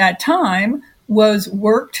during that time was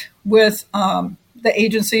worked with the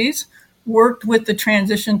agencies, worked with the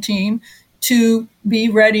transition team to be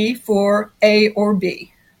ready for A or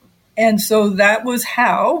B. And so that was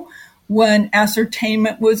how, when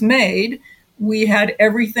ascertainment was made, we had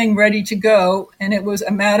everything ready to go. And it was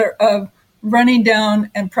a matter of running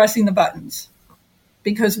down and pressing the buttons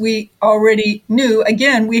because we already knew,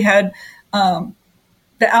 again, we had the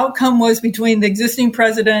outcome was between the existing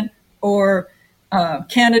president or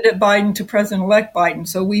candidate Biden to President-elect Biden.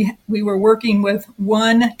 So we were working with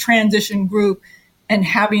one transition group and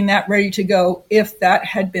having that ready to go if that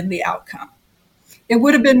had been the outcome. It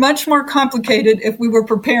would have been much more complicated if we were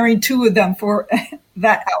preparing two of them for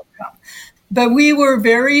that outcome. But we were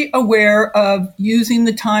very aware of using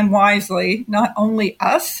the time wisely, not only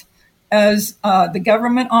us as the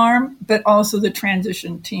government arm, but also the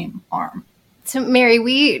transition team arm. So,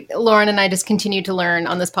 Mary, Lauren and I just continue to learn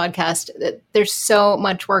on this podcast that there's so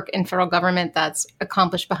much work in federal government that's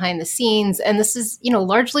accomplished behind the scenes. And this is,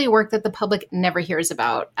 largely work that the public never hears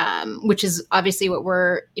about, which is obviously what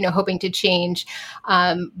we're, hoping to change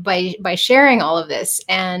by sharing all of this.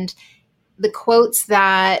 And the quotes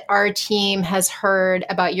that our team has heard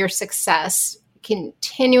about your success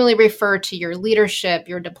continually refer to your leadership,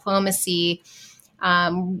 your diplomacy.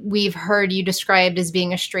 We've heard you described as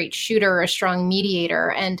being a straight shooter, a strong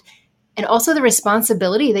mediator, and also the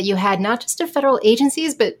responsibility that you had not just to federal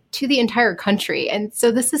agencies, but to the entire country. And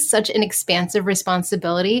so this is such an expansive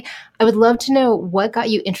responsibility. I would love to know what got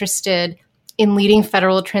you interested in leading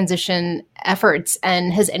federal transition efforts,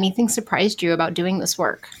 and has anything surprised you about doing this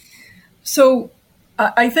work? So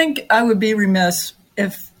I think I would be remiss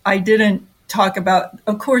if I didn't talk about,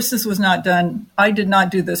 of course, this was not done. I did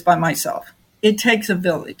not do this by myself. It takes a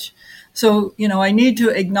village. So, I need to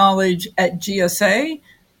acknowledge at GSA,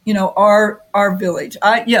 our village.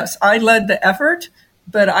 I led the effort,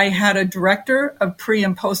 but I had a director of pre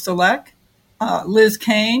and post-elect, Liz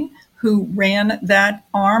Kane, who ran that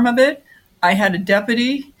arm of it. I had a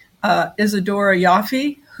deputy, Isadora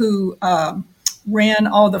Yaffe, who ran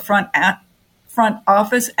all the front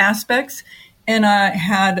office aspects. And I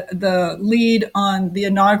had the lead on the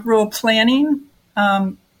inaugural planning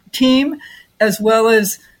team, as well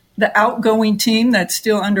as the outgoing team that's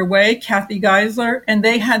still underway, Kathy Geisler, and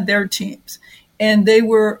they had their teams. And they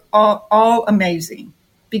were all amazing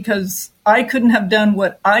because I couldn't have done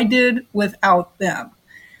what I did without them.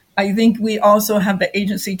 I think we also have the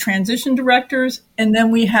agency transition directors, and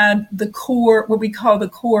then we had the core, what we call the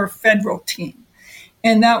core federal team.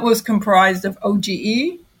 And that was comprised of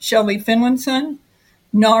OGE, Shelley Finlinson,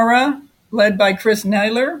 NARA, led by Chris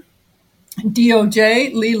Naylor,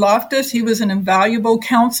 DOJ, Lee Loftus. He was an invaluable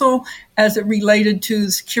counsel as it related to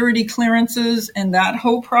security clearances and that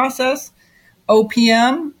whole process.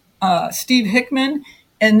 OPM, Steve Hickman,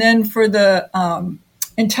 and then for the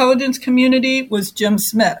intelligence community was Jim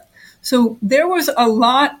Smith. So there was a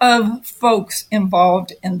lot of folks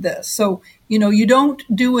involved in this. So, you don't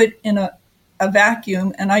do it in a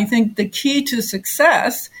vacuum. And I think the key to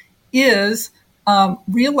success is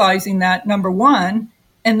realizing that, number one,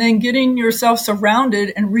 and then getting yourself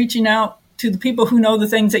surrounded and reaching out to the people who know the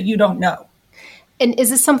things that you don't know. And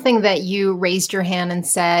is this something that you raised your hand and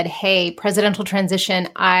said, hey, presidential transition,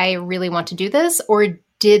 I really want to do this? Or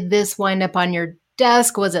did this wind up on your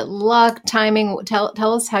desk? Was it luck, timing?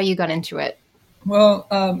 Tell us how you got into it. Well,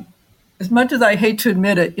 as much as I hate to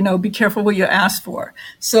admit it, be careful what you ask for.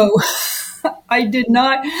 So I did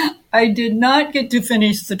not get to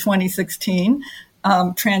finish the 2016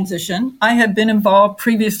 transition. I had been involved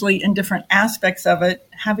previously in different aspects of it,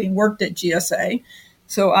 having worked at GSA.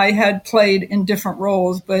 So I had played in different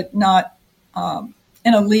roles, but not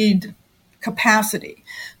in a lead capacity.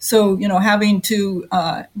 So, having to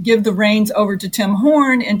give the reins over to Tim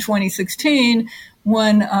Horn in 2016,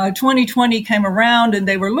 when 2020 came around and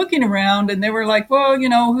they were looking around and they were like, well,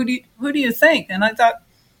 who do you think? And I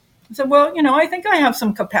said, well, I think I have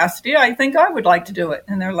some capacity. I think I would like to do it.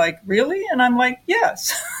 And they're like, really? And I'm like,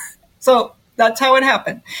 yes. So that's how it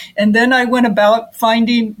happened. And then I went about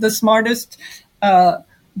finding the smartest,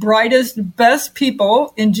 brightest, best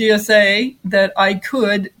people in GSA that I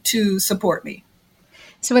could to support me.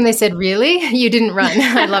 So when they said, really? You didn't run.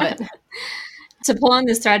 I love it. To pull on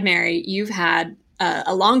this thread, Mary, you've had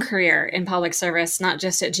a long career in public service, not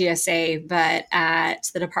just at GSA, but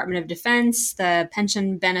at the Department of Defense, the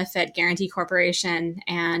Pension Benefit Guaranty Corporation,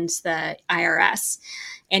 and the IRS.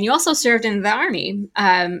 And you also served in the Army.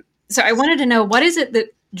 So I wanted to know, what is it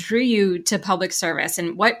that drew you to public service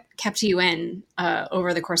and what kept you in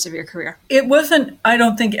over the course of your career? It wasn't, I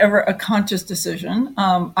don't think, ever a conscious decision.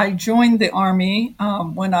 I joined the Army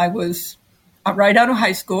when I was right out of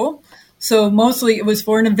high school. So mostly it was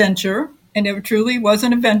for an adventure, and it truly was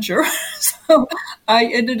an adventure. So I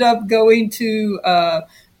ended up going to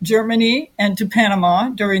Germany and to Panama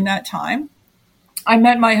during that time. I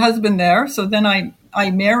met my husband there. So then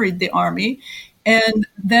I married the Army. And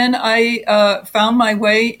then I found my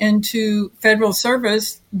way into federal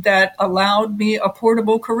service that allowed me a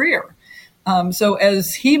portable career. So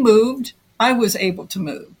as he moved, I was able to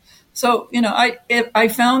move. So, I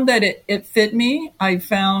found that it fit me. I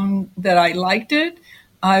found that I liked it.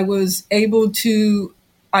 I was able to,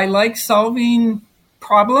 I like solving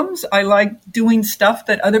problems. I like doing stuff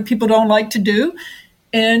that other people don't like to do.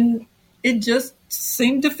 And it just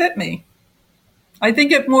seemed to fit me. I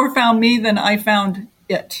think it more found me than I found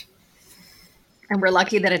it. And we're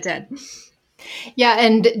lucky that it did. Yeah.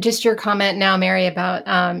 And just your comment now, Mary,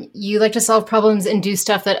 about you like to solve problems and do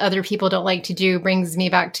stuff that other people don't like to do brings me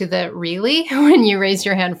back to the really when you raised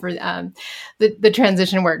your hand for the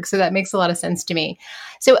transition work. So that makes a lot of sense to me.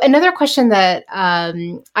 So another question that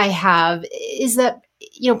I have is that,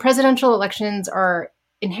 presidential elections are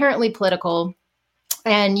inherently political,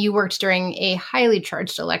 and you worked during a highly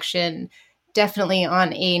charged election, definitely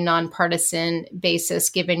on a nonpartisan basis,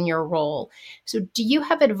 given your role. So do you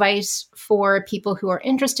have advice for people who are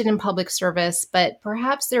interested in public service, but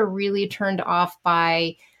perhaps they're really turned off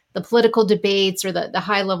by the political debates or the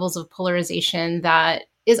high levels of polarization that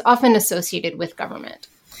is often associated with government?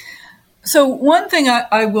 So one thing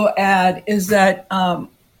I will add is that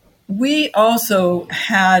we also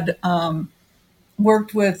had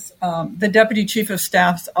worked with the Deputy Chief of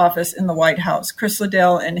Staff's office in the White House, Chris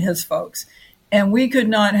Liddell and his folks. And we could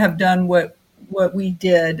not have done what we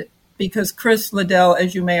did because Chris Liddell,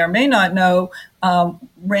 as you may or may not know,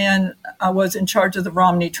 was in charge of the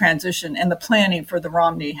Romney transition and the planning for the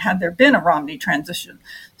Romney, had there been a Romney transition.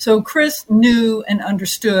 So Chris knew and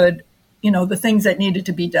understood, the things that needed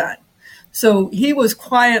to be done. So he was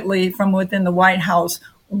quietly from within the White House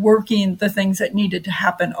working the things that needed to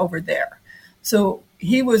happen over there. So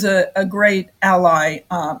he was a great ally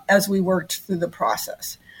as we worked through the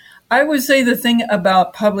process. I would say the thing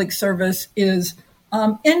about public service is,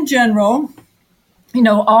 in general,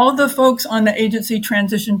 all the folks on the Agency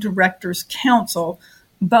Transition Directors Council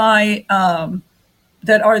that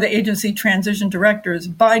are the agency transition directors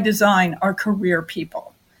by design are career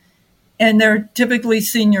people. And they're typically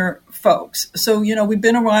senior folks. So, we've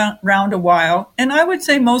been around a while, and I would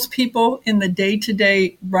say most people in the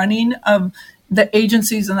day-to-day running of the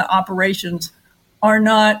agencies and the operations are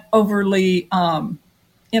not overly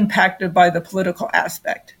impacted by the political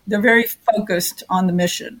aspect. They're very focused on the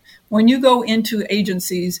mission. When you go into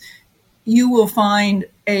agencies, you will find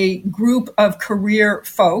a group of career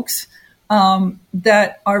folks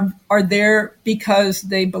that are there because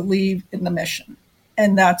they believe in the mission.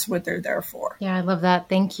 And that's what they're there for. Yeah, I love that.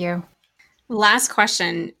 Thank you. Last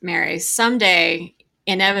question, Mary. Someday,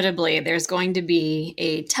 inevitably, there's going to be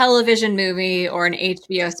a television movie or an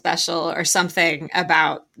HBO special or something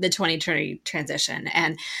about the 2020 transition.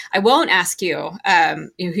 And I won't ask you, who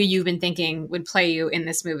you've been thinking would play you in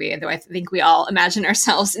this movie, though I think we all imagine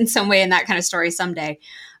ourselves in some way in that kind of story someday.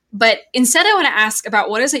 But instead, I want to ask about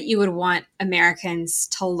what is it you would want Americans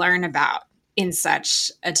to learn about in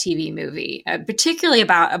such a TV movie, particularly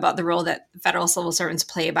about the role that federal civil servants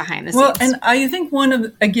play behind the scenes. Well, and I think one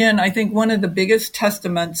of the biggest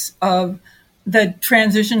testaments of the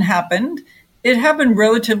transition happened. It happened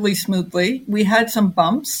relatively smoothly. We had some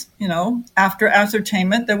bumps, after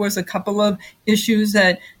ascertainment. There was a couple of issues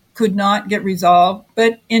that could not get resolved.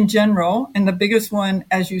 But in general, and the biggest one,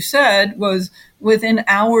 as you said, was within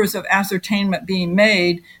hours of ascertainment being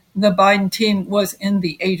made, the Biden team was in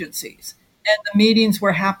the agencies. And the meetings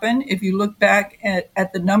were happened. If you look back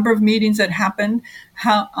at the number of meetings that happened,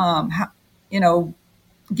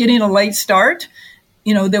 getting a late start,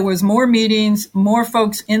 there was more meetings, more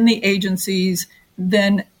folks in the agencies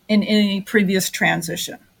than in any previous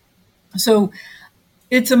transition. So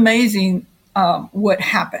it's amazing what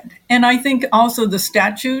happened. And I think also the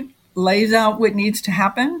statute lays out what needs to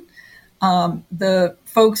happen. The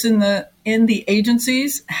folks in the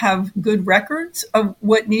agencies have good records of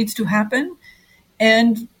what needs to happen,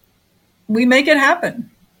 and we make it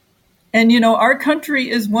happen. And, our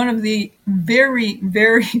country is one of the very,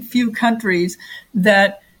 very few countries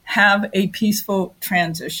that have a peaceful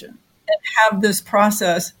transition and have this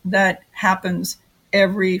process that happens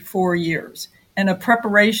every 4 years, and a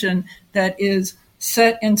preparation that is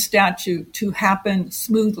set in statute to happen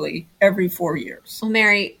smoothly every 4 years. Well,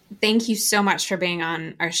 Mary, thank you so much for being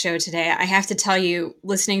on our show today. I have to tell you,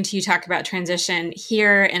 listening to you talk about transition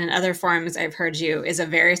here and in other forums I've heard you is a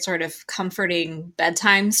very sort of comforting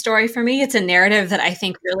bedtime story for me. It's a narrative that I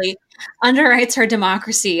think really underwrites our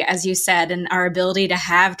democracy, as you said, and our ability to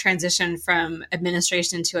have transition from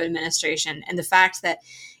administration to administration. And the fact that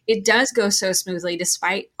it does go so smoothly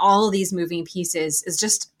despite all of these moving pieces is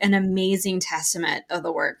just an amazing testament of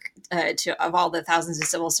the work of all the thousands of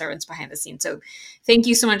civil servants behind the scenes. So thank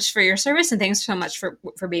you so much for your service, and thanks so much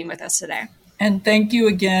for being with us today. And thank you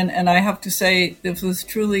again. And I have to say, this was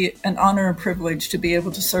truly an honor and privilege to be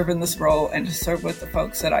able to serve in this role and to serve with the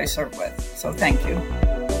folks that I serve with. So thank you.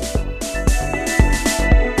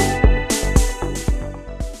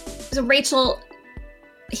 So Rachel,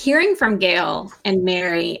 hearing from Gail and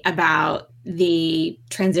Mary about the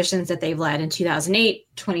transitions that they've led in 2008,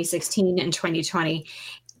 2016, and 2020,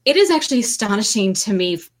 it is actually astonishing to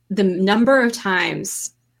me the number of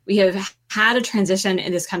times we have had a transition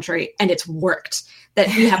in this country and it's worked. That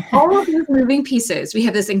we have all of these moving pieces. We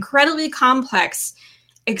have this incredibly complex,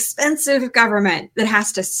 expensive government that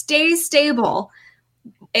has to stay stable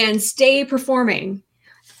and stay performing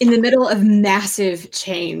in the middle of massive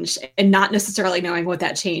change and not necessarily knowing what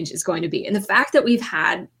that change is going to be. And the fact that we've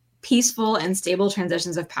had peaceful and stable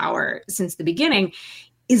transitions of power since the beginning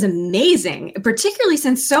is amazing, particularly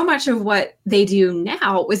since so much of what they do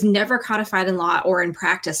now was never codified in law or in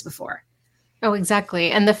practice before. Oh, exactly.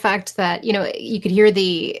 And the fact that, you could hear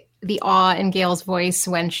the awe in Gail's voice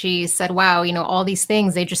when she said, wow, all these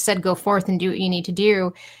things, they just said, go forth and do what you need to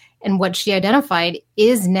do. And what she identified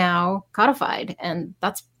is now codified. And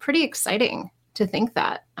that's pretty exciting to think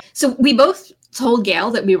that. So we both told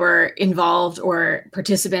Gail that we were involved or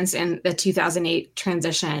participants in the 2008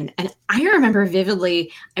 transition. And I remember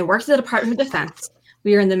vividly, I worked at the Department of Defense.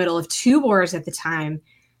 We were in the middle of 2 wars at the time.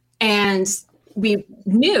 And we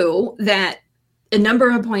knew that a number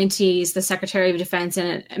of appointees, the Secretary of Defense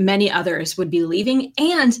and many others would be leaving,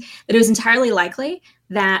 and that it was entirely likely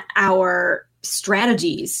that our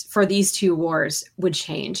strategies for these 2 wars would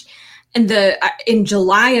change. And in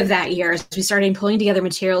July of that year, as we started pulling together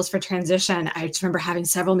materials for transition, I just remember having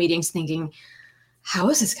several meetings thinking, how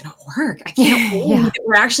is this going to work? I can't believe that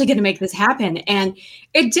we're actually going to make this happen. And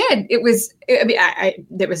it did. It was,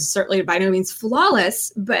 it was certainly by no means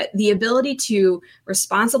flawless, but the ability to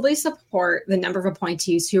responsibly support the number of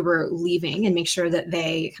appointees who were leaving and make sure that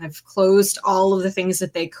they kind of closed all of the things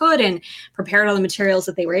that they could and prepared all the materials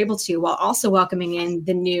that they were able to, while also welcoming in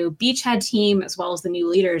the new beachhead team as well as the new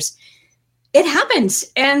leaders. It happened,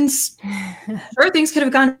 and sure, things could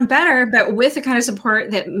have gone better, but with the kind of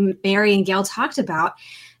support that Mary and Gail talked about,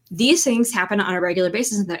 these things happen on a regular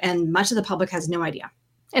basis, and much of the public has no idea.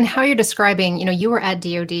 And how you're describing, you were at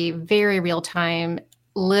DOD, very real time,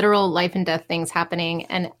 literal life and death things happening.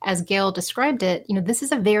 And as Gail described it, this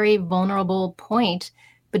is a very vulnerable point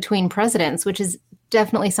between presidents, which is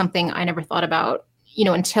definitely something I never thought about,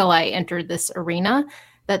 until I entered this arena,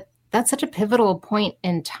 that's such a pivotal point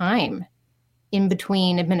in time in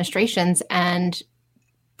between administrations, and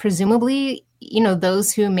presumably,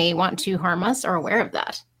 those who may want to harm us are aware of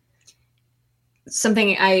that.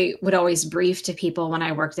 Something I would always brief to people when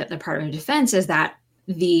I worked at the Department of Defense is that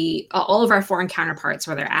all of our foreign counterparts,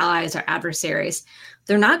 whether allies or adversaries,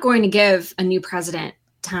 they're not going to give a new president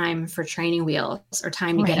time for training wheels or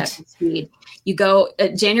time to get up to speed. You go,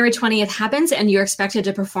 January 20th happens and you're expected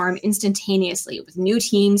to perform instantaneously with new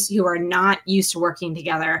teams who are not used to working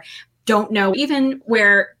together, don't know even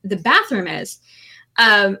where the bathroom is.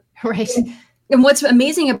 Right. And what's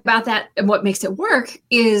amazing about that and what makes it work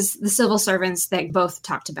is the civil servants that both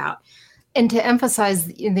talked about. And to emphasize,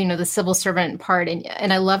 the civil servant part,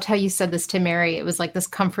 and I loved how you said this to Mary, it was like this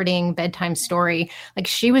comforting bedtime story. Like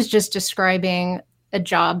she was just describing a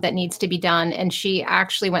job that needs to be done. And she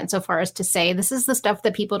actually went so far as to say, this is the stuff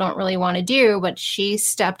that people don't really want to do, but she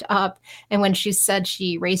stepped up. And when she said,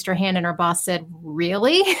 she raised her hand and her boss said,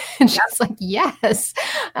 really? And she's like, yes,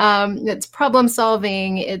 it's problem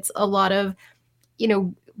solving. It's a lot of,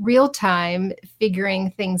 real time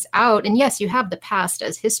figuring things out. And yes, you have the past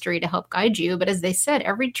as history to help guide you. But as they said,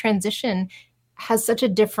 every transition has such a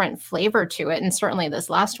different flavor to it. And certainly this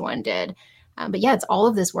last one did. But yeah, it's all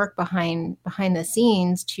of this work behind the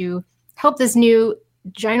scenes to help this new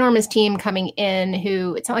ginormous team coming in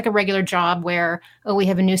who, it's not like a regular job where, we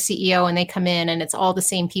have a new CEO and they come in and it's all the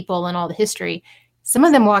same people and all the history. Some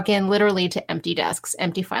of them walk in literally to empty desks,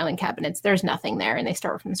 empty filing cabinets. There's nothing there and they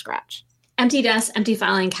start from scratch. Empty desks, empty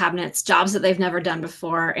filing cabinets, jobs that they've never done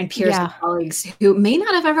before, and peers and colleagues who may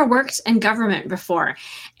not have ever worked in government before.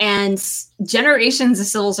 And generations of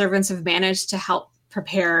civil servants have managed to help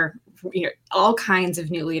prepare all kinds of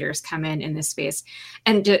new leaders come in this space.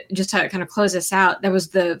 And just to kind of close this out, that was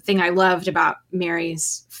the thing I loved about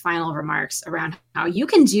Mary's final remarks around how you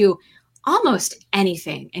can do almost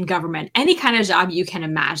anything in government. Any kind of job you can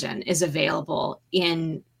imagine is available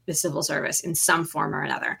in the civil service in some form or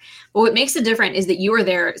another. But what makes it different is that you are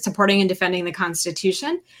there supporting and defending the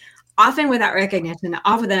Constitution, often without recognition,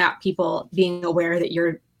 often without people being aware that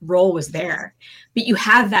your role was there, but you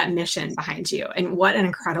have that mission behind you. And what an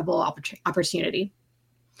incredible opportunity.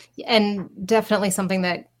 And definitely something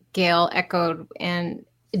that Gail echoed, and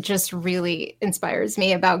it just really inspires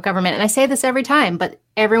me about government. And I say this every time, but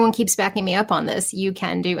everyone keeps backing me up on this. You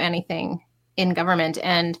can do anything in government.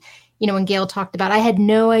 And, when Gail talked about, I had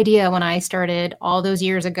no idea when I started all those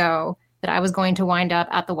years ago that I was going to wind up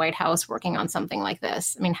at the White House working on something like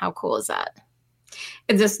this. I mean, how cool is that?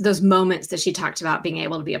 And those moments that she talked about being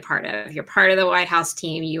able to be a part of. You're part of the White House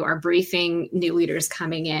team. You are briefing new leaders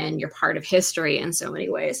coming in. You're part of history in so many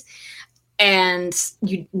ways. And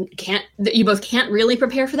you both can't really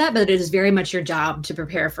prepare for that, but it is very much your job to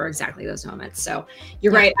prepare for exactly those moments. So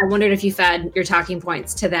you're right. I wondered if you fed your talking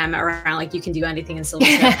points to them around, like, you can do anything in civil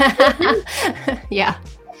service. Yeah.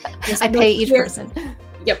 I pay each person.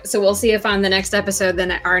 Yep. So we'll see if on the next episode,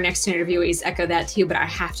 then our next two interviewees echo that too, but I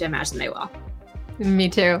have to imagine they will. Me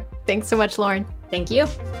too. Thanks so much, Lauren. Thank you.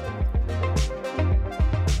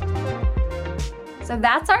 So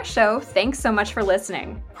that's our show. Thanks so much for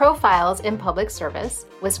listening. Profiles in Public Service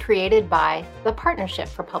was created by the Partnership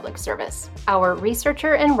for Public Service. Our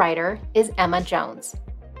researcher and writer is Emma Jones.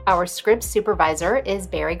 Our script supervisor is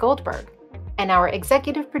Barry Goldberg. And our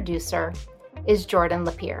executive producer is Jordan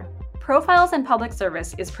Lapierre. Profiles in Public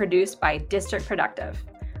Service is produced by District Productive.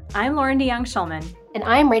 I'm Lauren DeYoung-Schulman. And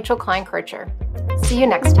I'm Rachel Klein-Kircher. See you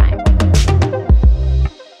next time.